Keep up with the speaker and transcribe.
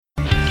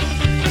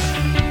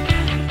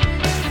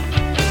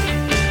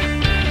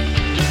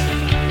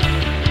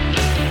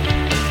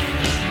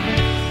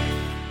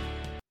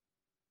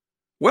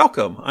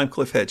Welcome, I'm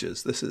Cliff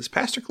Hedges. This is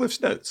Pastor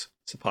Cliff's Notes.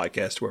 It's a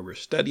podcast where we're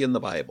studying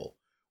the Bible.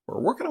 We're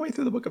working our way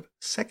through the book of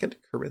 2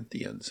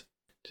 Corinthians.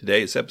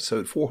 Today is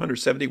episode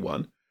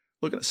 471,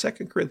 looking at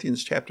 2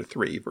 Corinthians chapter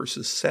 3,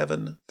 verses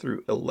 7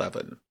 through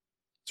 11.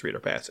 Let's read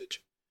our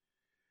passage.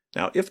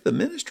 Now, if the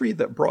ministry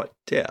that brought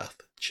death,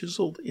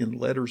 chiseled in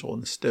letters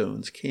on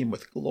stones, came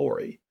with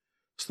glory,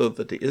 so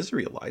that the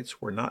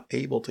Israelites were not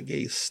able to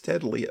gaze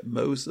steadily at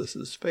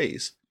Moses'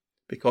 face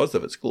because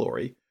of its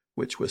glory,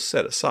 which was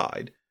set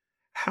aside,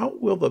 how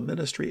will the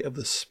ministry of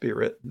the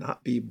Spirit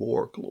not be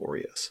more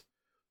glorious?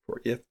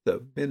 For if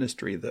the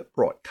ministry that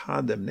brought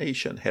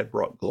condemnation had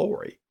brought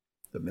glory,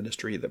 the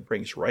ministry that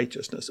brings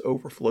righteousness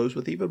overflows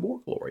with even more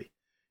glory.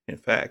 In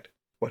fact,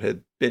 what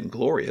had been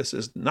glorious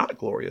is not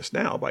glorious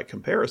now by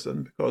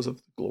comparison because of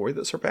the glory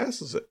that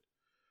surpasses it.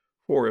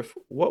 For if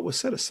what was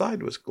set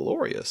aside was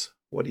glorious,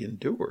 what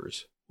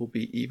endures will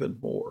be even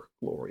more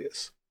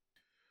glorious.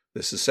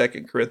 This is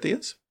 2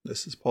 Corinthians.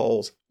 This is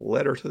Paul's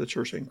letter to the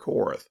church in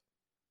Corinth.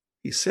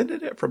 He sent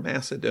it from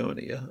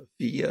Macedonia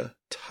via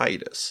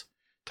Titus.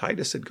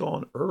 Titus had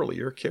gone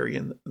earlier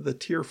carrying the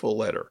tearful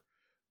letter,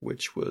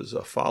 which was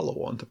a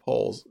follow-on to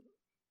Paul's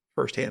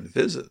first-hand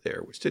visit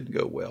there, which didn't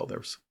go well. There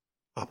was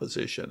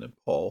opposition, and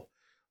Paul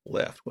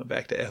left, went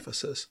back to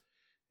Ephesus.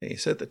 And he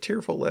sent the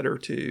tearful letter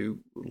to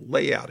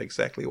lay out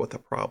exactly what the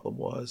problem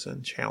was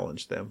and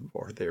challenge them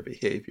for their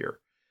behavior.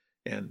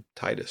 And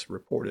Titus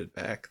reported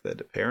back that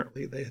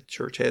apparently the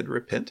church had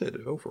repented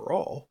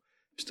overall.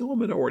 Still a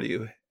minority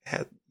who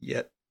hadn't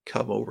yet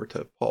come over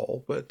to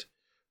Paul, but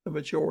the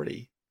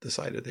majority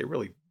decided they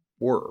really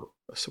were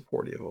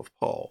supportive of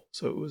Paul.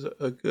 So it was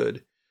a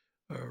good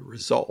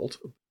result,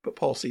 but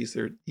Paul sees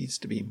there needs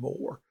to be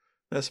more.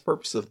 That's the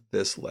purpose of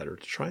this letter,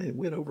 to try and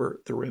win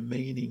over the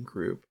remaining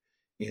group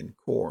in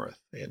Corinth.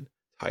 And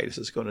Titus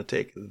is going to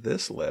take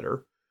this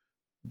letter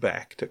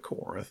back to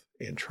Corinth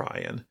and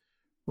try and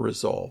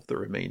resolve the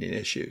remaining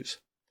issues.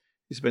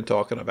 He's been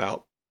talking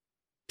about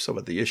some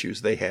of the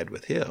issues they had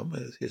with him,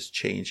 his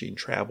changing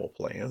travel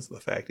plans, the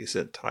fact he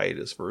sent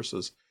Titus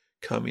versus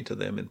coming to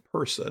them in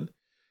person.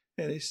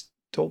 And he's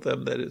told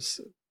them that it's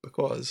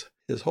because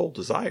his whole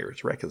desire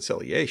is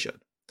reconciliation.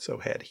 So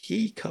had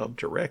he come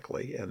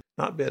directly and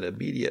not been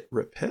immediate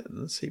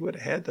repentance, he would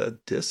have had to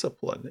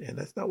discipline, and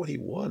that's not what he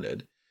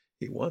wanted.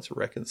 He wants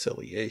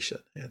reconciliation.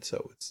 And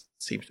so it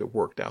seems to have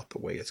worked out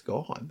the way it's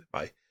gone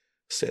by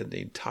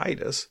sending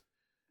Titus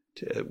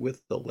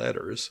with the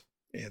letters,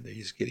 and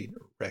he's getting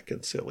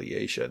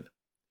reconciliation.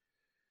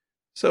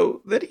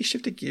 So then he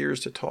shifted gears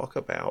to talk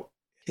about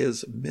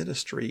his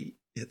ministry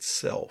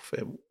itself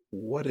and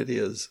what it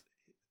is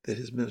that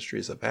his ministry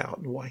is about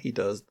and why he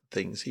does the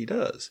things he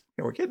does.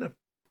 And we're getting a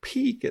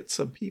peek at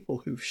some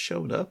people who've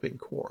shown up in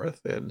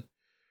Corinth and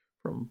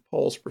from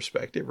Paul's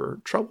perspective are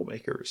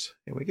troublemakers.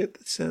 And we get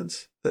the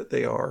sense that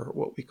they are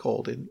what we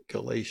called in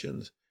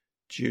Galatians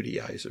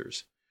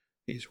Judaizers.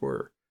 These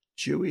were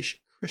Jewish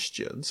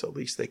Christians, at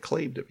least they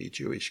claim to be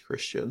Jewish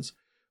Christians.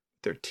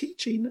 They're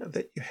teaching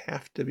that you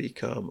have to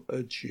become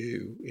a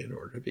Jew in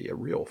order to be a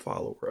real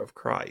follower of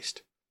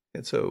Christ.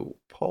 And so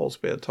Paul's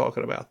been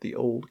talking about the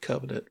old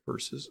covenant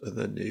versus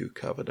the new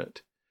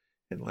covenant.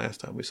 And last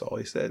time we saw,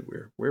 he said,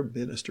 we're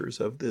ministers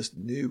of this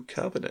new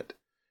covenant.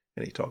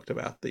 And he talked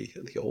about the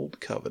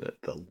old covenant,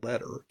 the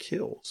letter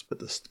kills, but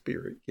the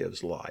Spirit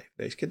gives life.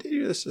 Now he's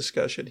continuing this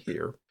discussion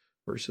here,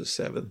 verses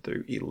 7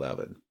 through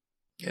 11.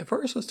 And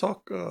first, let's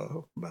talk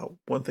about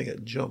one thing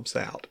that jumps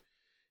out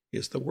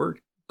is the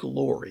word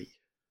glory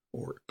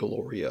or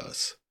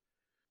glorious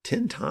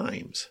 10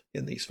 times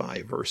in these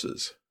 5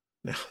 verses.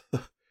 Now,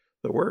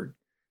 the word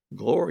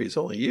glory is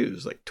only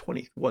used like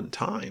 21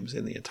 times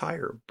in the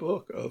entire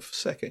book of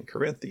 2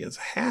 Corinthians.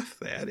 Half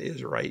that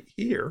is right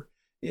here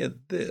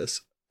in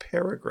this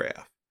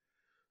paragraph.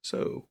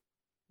 So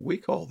we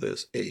call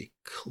this a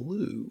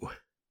clue.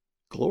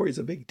 Glory is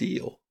a big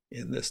deal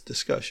in this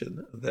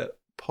discussion that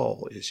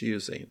Paul is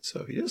using.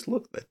 So you just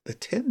look at the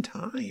 10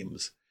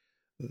 times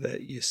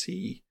that you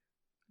see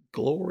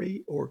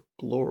glory or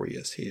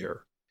glorious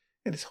here.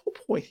 And his whole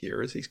point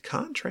here is he's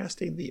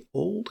contrasting the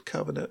old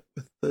covenant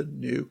with the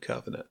new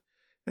covenant.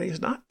 And he's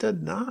not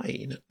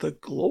denying the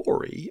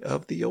glory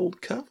of the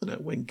old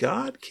covenant. When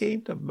God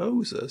came to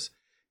Moses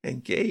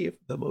and gave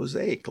the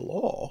Mosaic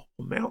law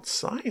on Mount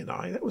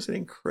Sinai, that was an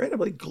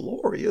incredibly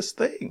glorious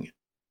thing.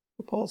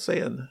 But Paul's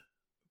saying,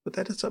 but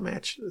that doesn't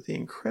match the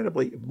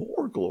incredibly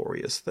more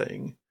glorious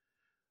thing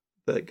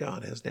that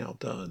God has now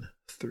done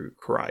through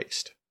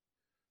Christ.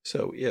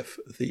 So if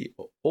the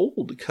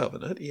old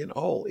covenant in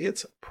all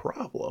its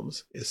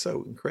problems is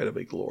so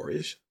incredibly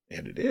glorious,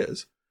 and it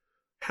is,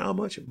 how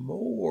much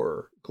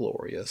more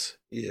glorious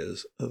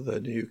is the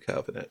new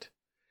covenant?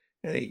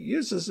 And he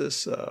uses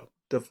this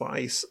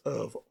device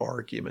of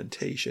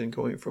argumentation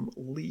going from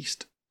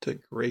least to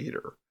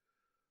greater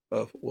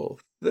of, well,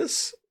 if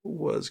this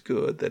was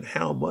good, then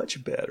how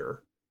much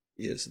better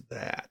is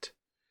that?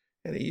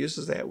 And he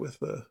uses that with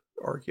the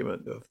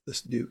argument of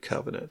this new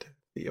covenant.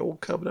 The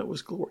old covenant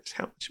was glorious.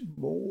 How much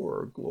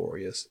more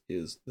glorious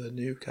is the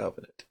new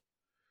covenant?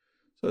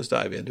 So let's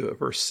dive into it.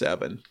 Verse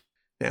 7.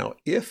 Now,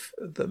 if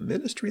the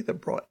ministry that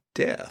brought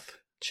death,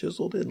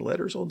 chiseled in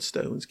letters on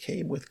stones,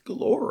 came with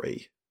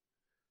glory,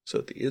 so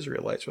that the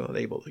Israelites were not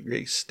able to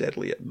gaze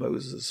steadily at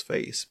Moses'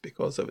 face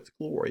because of its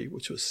glory,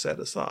 which was set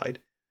aside,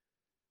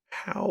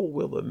 how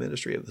will the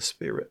ministry of the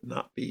Spirit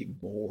not be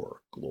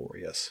more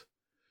glorious?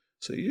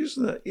 So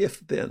using the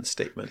if-then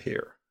statement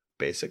here,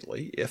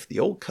 basically, if the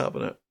old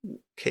covenant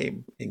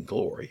came in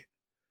glory,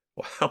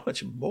 well, how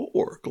much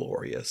more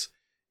glorious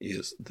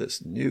is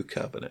this new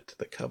covenant,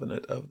 the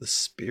covenant of the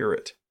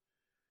Spirit?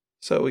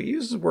 So he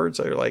uses words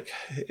that are like,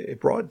 it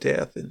brought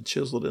death and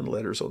chiseled in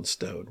letters on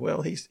stone.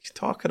 Well, he's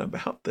talking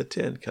about the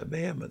 10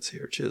 Commandments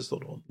here,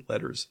 chiseled on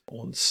letters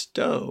on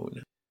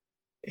stone.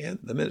 And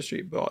the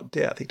ministry brought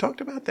death. He talked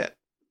about that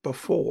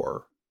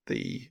before.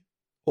 The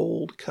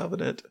old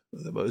covenant,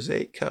 the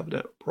Mosaic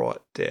covenant,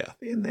 brought death,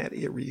 in that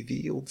it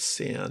revealed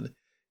sin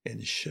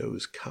and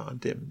shows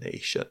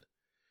condemnation.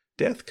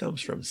 Death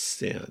comes from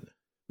sin,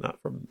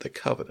 not from the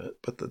covenant,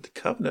 but the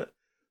covenant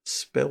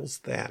spells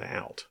that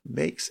out,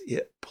 makes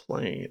it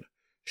plain,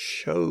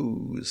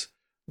 shows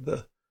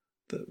the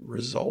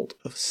result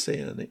of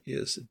sin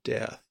is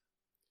death.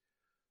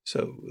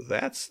 So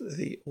that's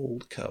the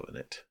old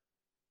covenant.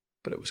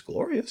 But it was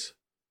glorious,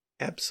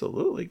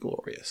 absolutely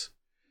glorious.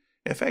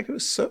 In fact, it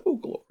was so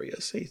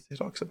glorious. He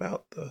talks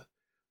about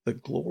the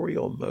glory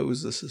on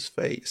Moses'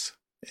 face.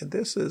 And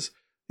this is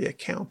the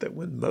account that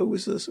when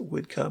Moses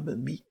would come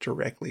and meet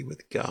directly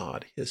with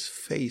God, his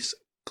face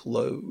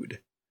glowed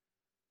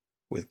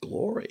with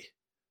glory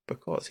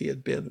because he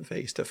had been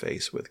face to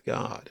face with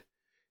God.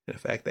 And in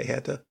fact, they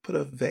had to put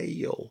a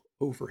veil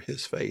over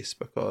his face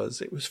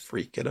because it was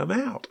freaking him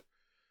out.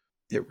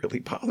 It really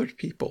bothered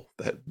people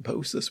that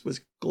Moses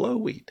was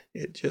glowing.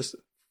 It just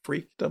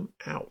freaked them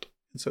out.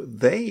 And so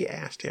they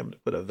asked him to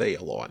put a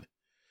veil on.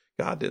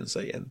 God didn't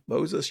say, and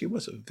Moses, you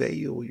must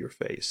veil your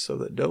face so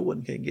that no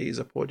one can gaze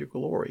upon your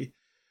glory.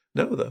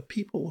 No, the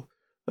people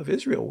of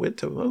Israel went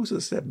to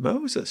Moses and said,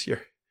 Moses,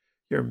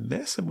 you're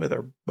messing with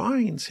our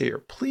minds here.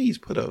 Please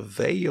put a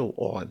veil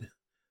on.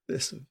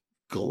 This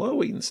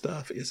glowing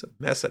stuff is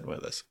messing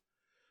with us.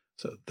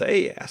 So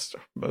they asked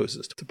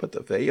Moses to put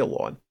the veil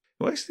on.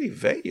 Well, actually,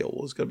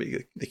 veil is going to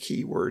be the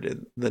key word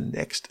in the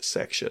next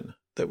section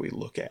that we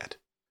look at.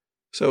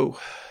 So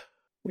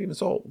we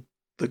saw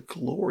the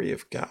glory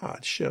of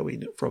God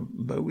showing from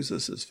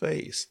Moses'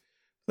 face.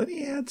 Then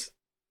he adds,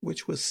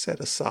 which was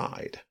set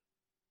aside.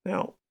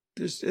 Now,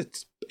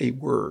 it's a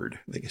word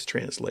that gets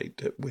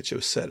translated, which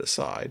was set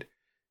aside.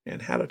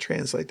 And how to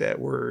translate that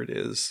word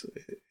it's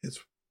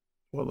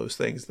one of those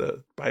things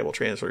the Bible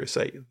translators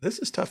say, this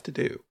is tough to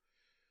do.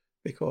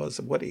 Because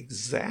what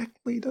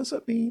exactly does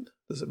it mean?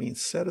 Does it mean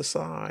set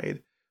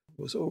aside,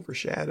 was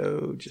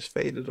overshadowed, just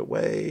faded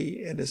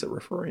away? And is it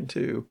referring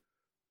to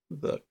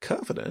the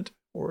covenant,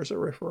 or is it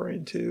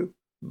referring to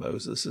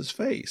Moses'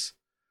 face?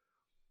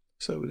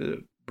 So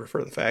to refer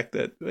to the fact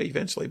that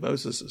eventually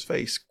Moses'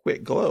 face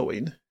quit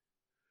glowing,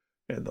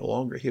 and the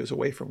longer he was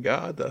away from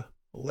God, the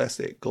less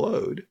it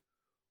glowed,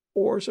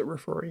 or is it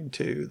referring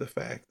to the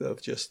fact of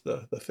just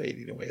the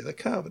fading away of the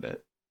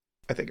covenant?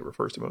 I think it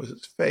refers to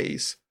Moses'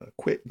 face,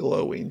 quit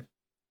glowing,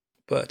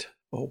 but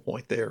the whole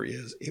point there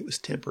is it was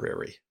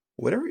temporary.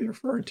 Whatever you're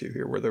referring to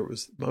here, whether it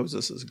was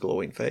Moses'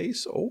 glowing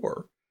face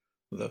or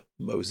the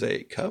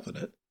Mosaic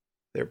covenant,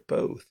 they're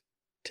both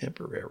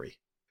temporary.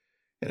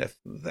 And if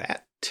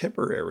that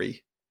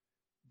temporary,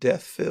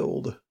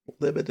 death-filled,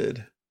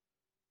 limited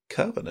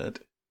covenant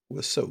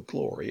was so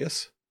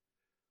glorious,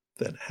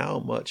 then how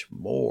much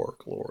more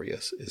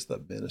glorious is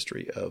the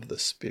ministry of the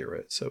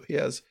Spirit? So he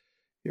has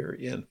here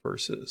in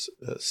verses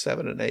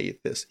 7 and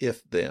 8, this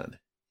if then.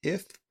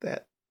 If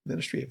that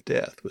ministry of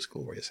death was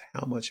glorious,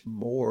 how much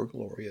more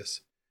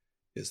glorious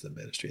is the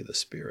ministry of the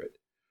Spirit?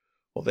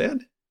 Well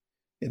then,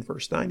 in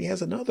verse 9, he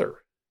has another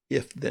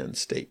if then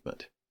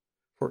statement.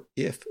 For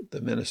if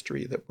the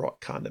ministry that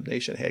brought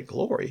condemnation had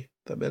glory,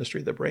 the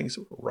ministry that brings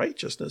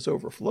righteousness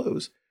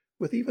overflows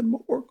with even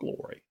more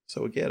glory.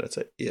 So again, it's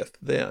a if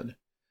then.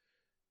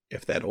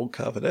 If that old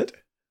covenant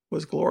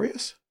was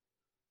glorious,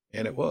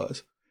 and it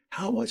was,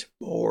 how much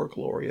more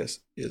glorious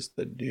is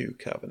the new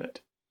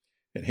covenant?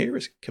 And here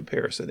his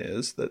comparison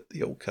is that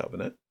the old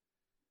covenant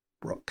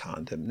brought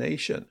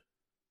condemnation,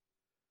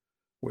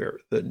 where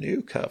the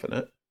new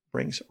covenant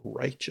brings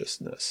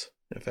righteousness.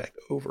 In fact,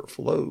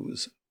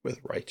 overflows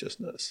with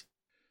righteousness.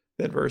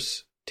 Then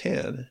verse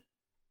 10,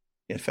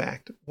 in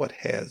fact, what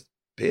has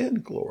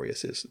been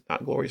glorious is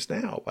not glorious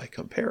now by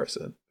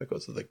comparison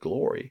because of the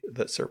glory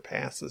that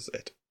surpasses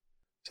it.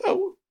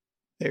 So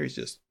there he's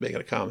just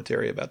making a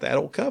commentary about that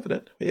old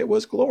covenant. It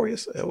was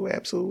glorious. Oh,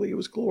 absolutely, it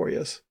was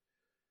glorious.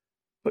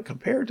 But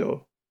compared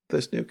to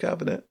this new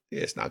covenant,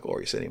 it's not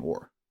glorious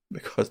anymore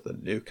because the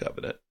new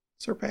covenant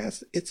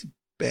surpasses, it's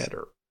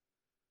better.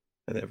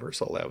 And then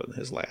verse 11,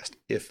 his last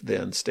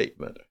if-then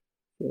statement.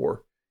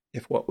 For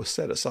if what was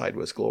set aside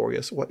was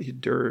glorious, what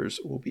endures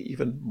will be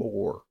even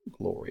more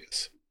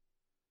glorious.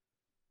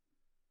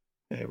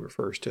 And it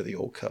refers to the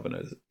old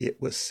covenant.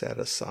 It was set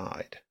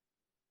aside.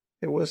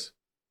 It was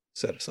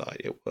set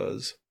aside. It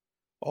was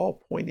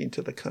all pointing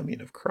to the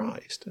coming of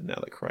Christ. And now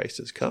that Christ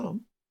has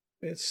come,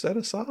 it's set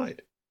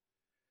aside.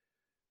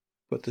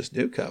 But this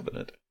new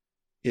covenant,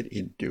 it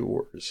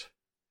endures.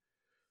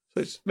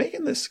 So it's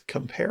making this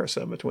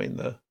comparison between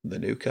the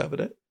new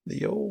covenant,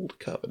 the old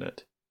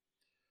covenant.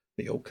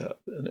 The old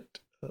covenant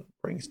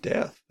brings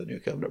death. The new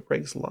covenant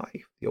brings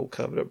life. The old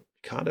covenant,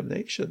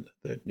 condemnation.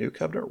 The new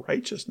covenant,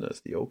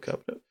 righteousness. The old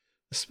covenant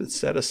has been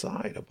set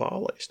aside,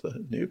 abolished.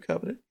 The new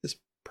covenant is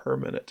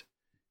permanent.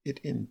 It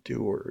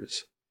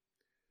endures.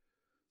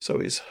 So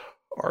he's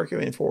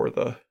arguing for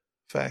the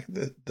fact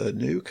that the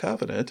new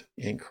covenant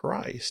in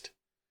Christ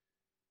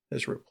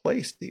has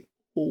replaced the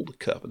old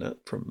covenant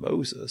from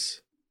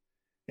Moses.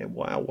 And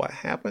while what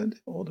happened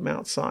on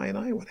Mount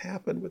Sinai, what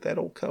happened with that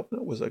old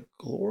covenant was a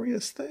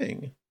glorious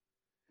thing,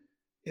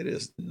 it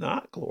is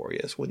not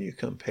glorious when you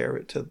compare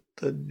it to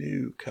the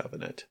new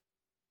covenant.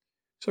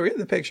 So we're getting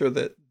the picture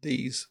that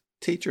these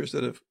teachers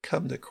that have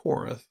come to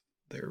Corinth,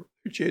 they're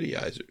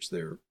Judaizers.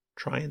 They're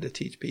trying to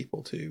teach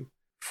people to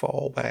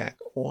fall back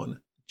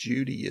on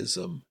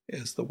Judaism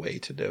as the way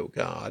to know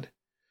God.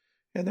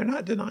 And they're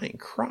not denying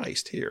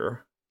Christ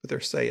here, but they're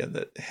saying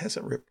that it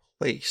hasn't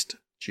replaced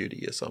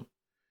Judaism.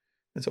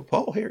 And so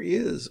Paul here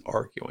is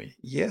arguing,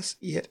 yes,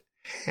 it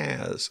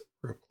has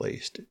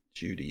replaced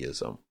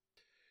Judaism.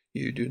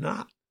 You do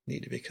not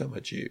need to become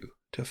a Jew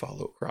to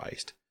follow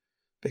Christ,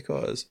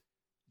 because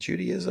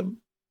Judaism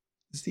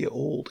is the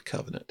old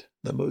covenant,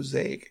 the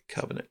Mosaic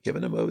covenant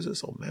given to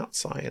Moses on Mount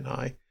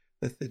Sinai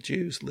that the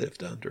Jews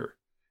lived under.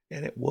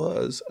 And it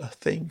was a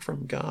thing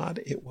from God.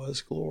 It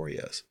was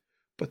glorious.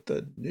 But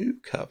the new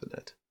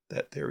covenant,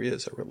 that there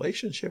is a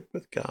relationship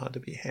with God to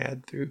be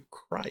had through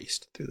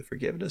Christ, through the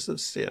forgiveness of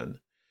sin,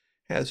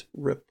 has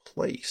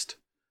replaced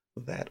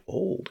that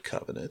old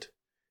covenant,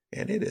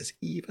 and it is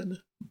even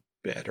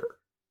better.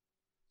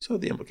 So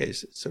the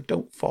implication is, so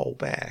don't fall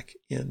back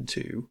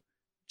into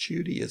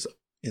Judaism.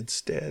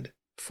 Instead,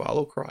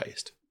 follow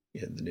Christ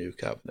in the new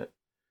covenant.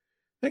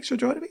 Thanks for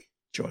joining me.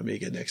 Join me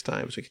again next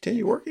time as we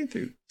continue working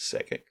through 2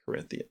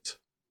 Corinthians.